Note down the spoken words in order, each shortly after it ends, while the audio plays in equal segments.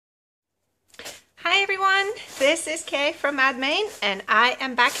everyone, this is Kay from Mad Maine, and I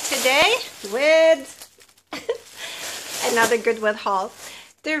am back today with another Goodwill haul.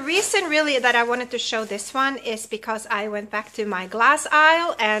 The reason really that I wanted to show this one is because I went back to my glass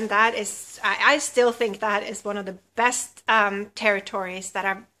aisle, and that is, I still think that is one of the best territories that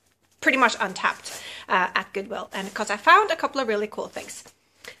are pretty much untapped at Goodwill, and because I found a couple of really cool things.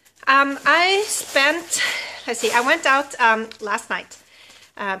 I spent, let's see, I went out last night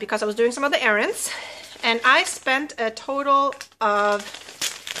because I was doing some other errands, and I spent a total of,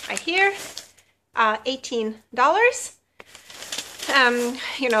 right here, $18.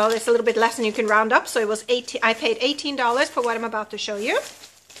 You know, it's a little bit less than you can round up, so it was I paid $18 for what I'm about to show you.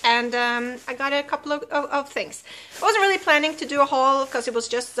 And I got a couple of things. I wasn't really planning to do a haul because it was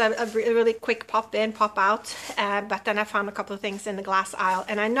just a really quick pop in, pop out. But then I found a couple of things in the glass aisle.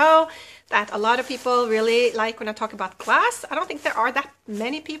 And I know that a lot of people really like when I talk about glass. I don't think there are that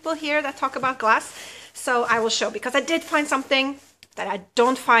many people here that talk about glass. So I will show, because I did find something that I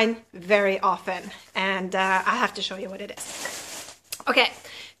don't find very often. And I have to show you what it is. Okay.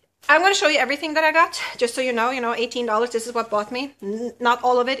 I'm going to show you everything that I got, just so you know, $18, this is what bought me. Not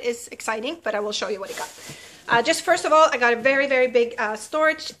all of it is exciting, but I will show you what I got. Just first of all, I got a very, very big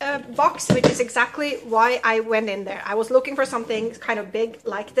storage box, which is exactly why I went in there. I was looking for something kind of big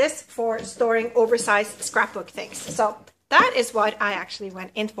like this for storing oversized scrapbook things. So that is what I actually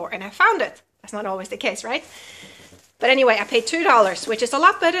went in for, and I found it. That's not always the case, right? But anyway, I paid $2, which is a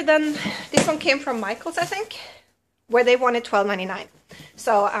lot better than this one came from Michael's, I think, where they wanted $12.99.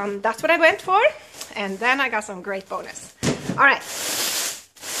 So that's what I went for, and then I got some great bonus. All right,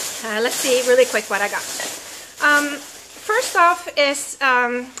 let's see really quick what I got. First off is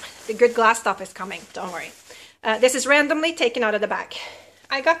the good glass stuff is coming, don't worry. This is randomly taken out of the bag.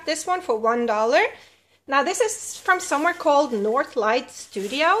 I got this one for $1. Now this is from somewhere called North Light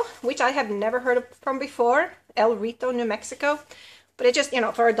Studio, which I have never heard of from before, El Rito, New Mexico. But it just,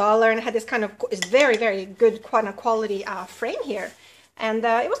 for $1, and it had this kind of, it's very, very good quality frame here. And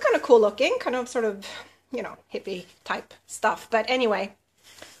it was kind of cool looking, kind of sort of, hippie type stuff. But anyway,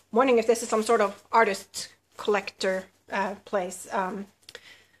 wondering if this is some sort of artist collector place, a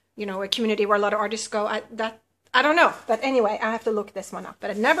community where a lot of artists go. I don't know. But anyway, I have to look this one up. But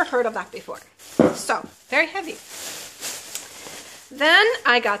I've never heard of that before. So, very heavy. Then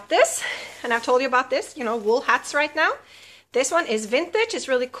I got this, and I've told you about this, wool hats right now. This one is vintage. It's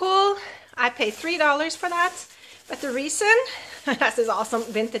really cool. I paid $3 for that. But the reason, has this awesome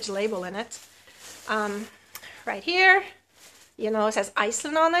vintage label in it. Right here, it says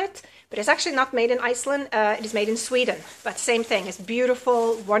Iceland on it. But it's actually not made in Iceland. It is made in Sweden. But same thing. It's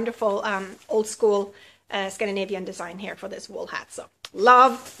beautiful, wonderful, old school Scandinavian design here for this wool hat. So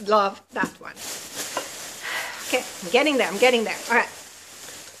love that one. Okay, I'm getting there. All right.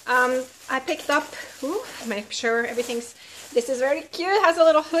 I picked up, make sure everything's, this is very cute. It has a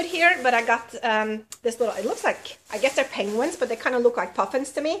little hood here, but I got this little, it looks like, I guess they're penguins, but they kind of look like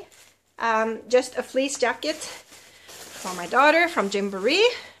puffins to me. Just a fleece jacket for my daughter from Gymboree.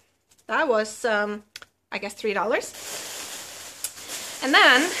 That was, I guess, $3. And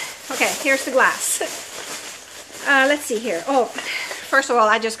then, okay, here's the glass. Let's see here. Oh, first of all,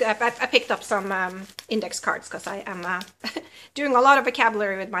 I picked up some index cards because I am doing a lot of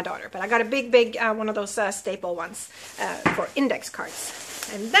vocabulary with my daughter. But I got a big one of those staple ones for index cards.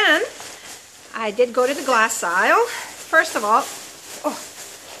 And then I did go to the glass aisle. First of all,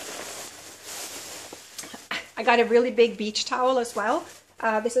 I got a really big beach towel as well.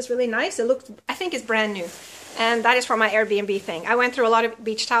 This is really nice. It looks, I think it's brand new. And that is from my Airbnb thing. I went through a lot of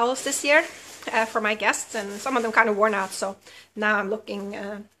beach towels this year for my guests, and some of them kind of worn out. So now I'm looking,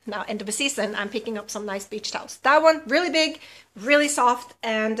 now end of the season, I'm picking up some nice beach towels. That one, really big, really soft,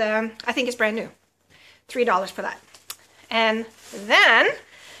 and I think it's brand new. $3 for that. And then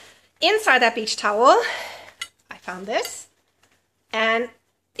inside that beach towel, I found this. And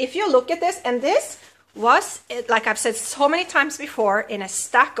if you look at this, and this was, like I've said so many times before, in a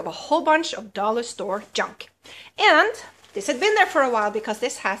stack of a whole bunch of dollar store junk. And this had been there for a while because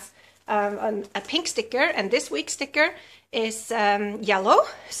this has a pink sticker, and this week's sticker is yellow.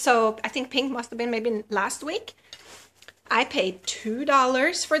 So I think pink must have been maybe last week. I paid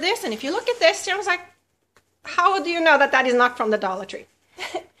 $2 for this, and if you look at this, I was like, how do you know that that is not from the Dollar Tree?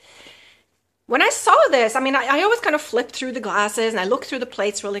 When I saw this, I mean, I always kind of flip through the glasses and I look through the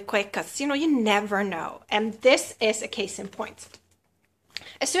plates really quick because, you never know. And this is a case in point.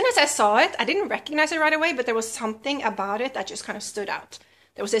 As soon as I saw it, I didn't recognize it right away, but there was something about it that just kind of stood out.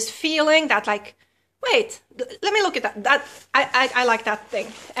 There was this feeling that, like, wait, let me look at that. I like that thing.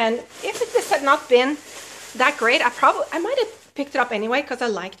 And if this had not been that great, I might have picked it up anyway because I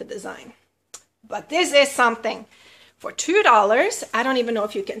like the design. But this is something. For $2, I don't even know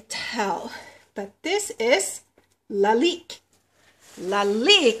if you can tell, but this is Lalique.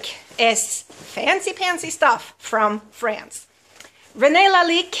 Lalique is fancy stuff from France. Rene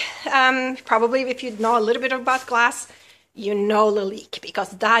Lalique, probably if you know a little bit about glass, you know Lalique, because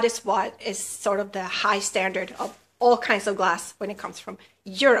that is what is sort of the high standard of all kinds of glass when it comes from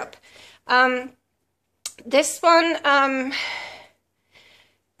Europe. This one,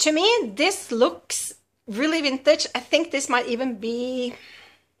 to me, this looks really vintage. I think this might even be,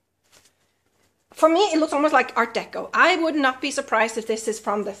 for me, it looks almost like Art Deco. I would not be surprised if this is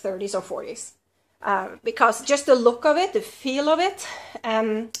from the 30s or 40s. Because just the look of it, the feel of it,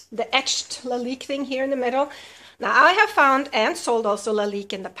 the etched Lalique thing here in the middle. Now, I have found and sold also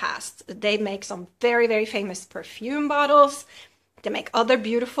Lalique in the past. They make some very, very famous perfume bottles. They make other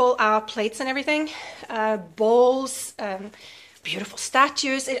beautiful plates and everything, bowls, beautiful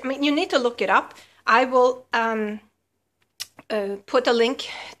statues. I mean, you need to look it up. I will put a link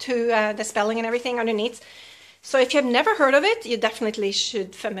to the spelling and everything underneath. So if you've never heard of it, you definitely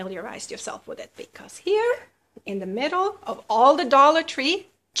should familiarize yourself with it, because here in the middle of all the Dollar Tree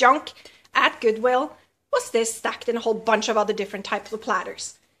junk at Goodwill was this stacked in a whole bunch of other different types of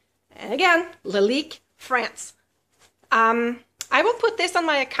platters. And again, Lalique, France. I will put this on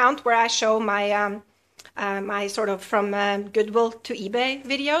my account where I show my my sort of from Goodwill to eBay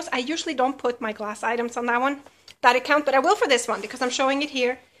videos. I usually don't put my glass items on that account, but I will for this one because I'm showing it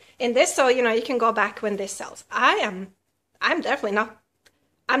here in this, so you know you can go back when this sells. I'm definitely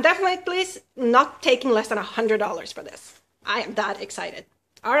not taking less than $100 for this. I am that excited.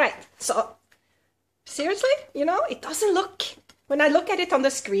 All right, so seriously, you know, it doesn't look, when I look at it on the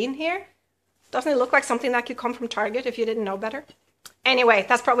screen here, doesn't it look like something that could come from Target if you didn't know better? Anyway,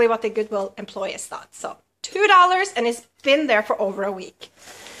 that's probably what the Goodwill employees thought. So $2, and it's been there for over a week.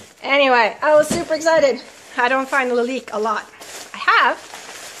 Anyway, I was super excited. I don't find Lalique a lot. I have,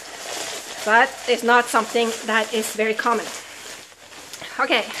 but it's not something that is very common.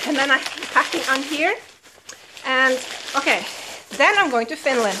 Okay, and then I'm packing on here. And okay, then I'm going to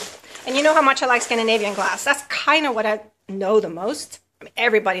Finland. And you know how much I like Scandinavian glass. That's kind of what I know the most. I mean,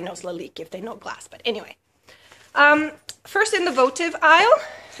 everybody knows Lalique if they know glass, but anyway. First in the votive aisle,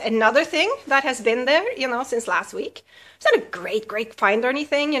 another thing that has been there, you know, since last week. It's not a great find or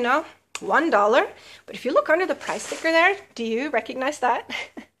anything, you know, $1. But if you look under the price sticker there, do you recognize that?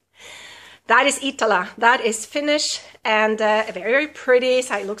 That is Iittala. That is Finnish and very, very pretty.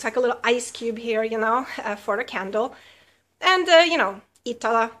 So it looks like a little ice cube here, you know, for the candle. And, you know,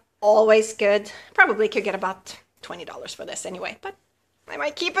 Iittala, always good. Probably could get about $20 for this anyway, but I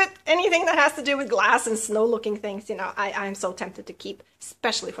might keep it. Anything that has to do with glass and snow-looking things, you know, I'm so tempted to keep,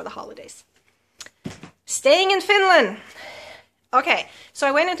 especially for the holidays. Staying in Finland. Okay, so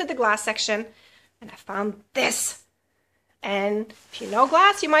I went into the glass section and I found this. And if you know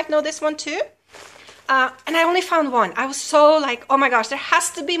glass, you might know this one too. And I only found one. I was so like, oh my gosh, there has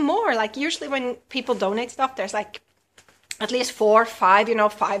to be more. Like usually when people donate stuff, there's like at least 4, 5, you know,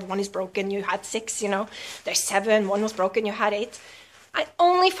 5, 1 is broken, you had 6, you know, there's 7, 1 was broken, you had 8. I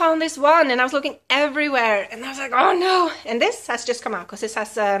only found this one and I was looking everywhere and I was like, oh no. And this has just come out because this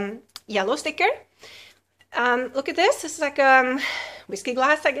has yellow sticker. Look at this. This is like whiskey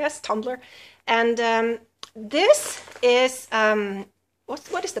glass, I guess, tumbler. And this is,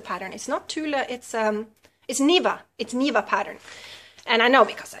 what is the pattern? It's not Tula, it's Niva. It's Niva pattern. And I know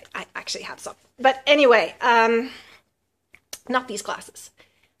because I actually have some. But anyway, not these glasses.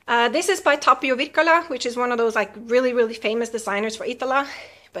 This is by Tapio Wirkkala, which is one of those like really famous designers for Iittala.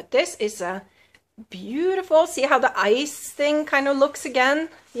 But this is beautiful. See how the ice thing kind of looks again,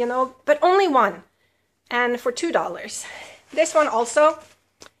 you know, but only one. And for $2. This one also,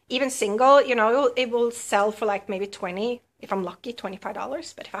 even single, you know, it will sell for like maybe 20, if I'm lucky,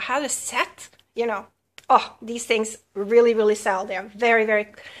 $25. But if I had a set, you know, oh, these things really sell. They're very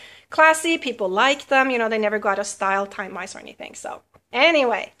classy. People like them. You know, they never go out of style time-wise or anything. So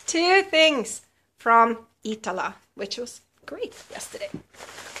anyway, 2 things from Iittala, which was great yesterday.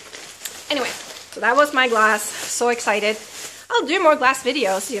 Anyway, so that was my glass. So excited. I'll do more glass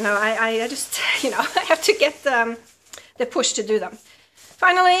videos, you know, I just, you know, I have to get the push to do them.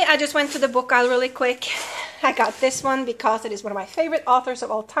 Finally, I just went to the book aisle really quick. I got this one because it is one of my favorite authors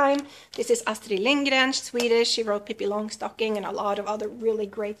of all time. This is Astrid Lindgren, Swedish. She wrote Pippi Longstocking and a lot of other really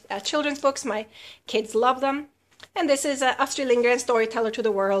great children's books. My kids love them. And this is Astrid Lindgren, Storyteller to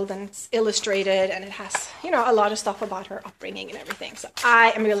the World, and it's illustrated, and it has, you know, a lot of stuff about her upbringing and everything. So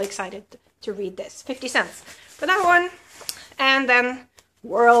I am really excited to read this. 50 cents for that one. And then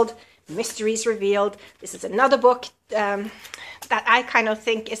World Mysteries Revealed. This is another book that I kind of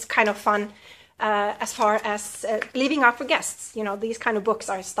think is kind of fun. as far as leaving out for guests. You know, these kind of books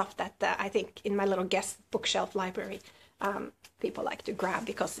are stuff that I think in my little guest bookshelf library people like to grab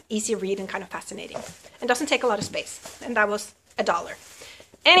because easy read and kind of fascinating and doesn't take a lot of space. And that was $1.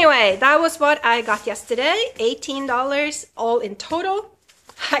 Anyway, that was what I got yesterday. $18 all in total.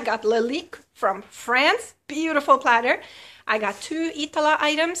 I got Lalique from France. Beautiful platter. I got 2 Iittala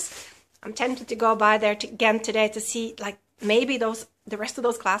items. I'm tempted to go by there again today to see, like, maybe the rest of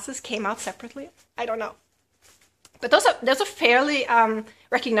those glasses came out separately. I don't know. But those are fairly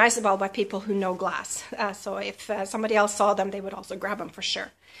recognizable by people who know glass. So if somebody else saw them, they would also grab them for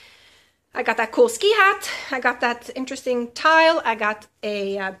sure. I got that cool ski hat. I got that interesting tile. I got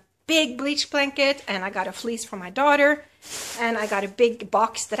a big bleach blanket, and I got a fleece for my daughter. And I got a big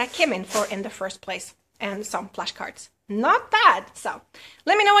box that I came in for in the first place, and some flashcards. Not bad. So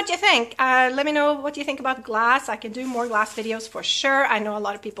let me know what you think. Let me know what you think about glass. I can do more glass videos for sure. I know a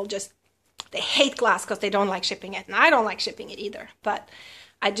lot of people they hate glass because they don't like shipping it, and I don't like shipping it either. But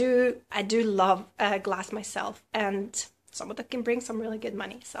I do love glass myself, and some of them can bring some really good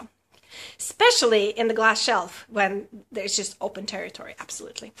money. So especially in the glass shelf when there's just open territory.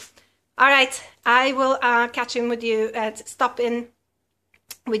 Absolutely. All right, I will catch in with you, stop in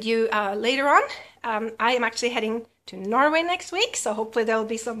with you later on. I am actually heading to Norway next week, so hopefully there will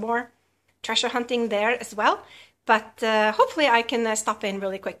be some more treasure hunting there as well. But hopefully I can stop in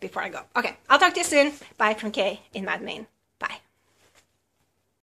really quick before I go. Okay, I'll talk to you soon. Bye from Kay in Mad Maine.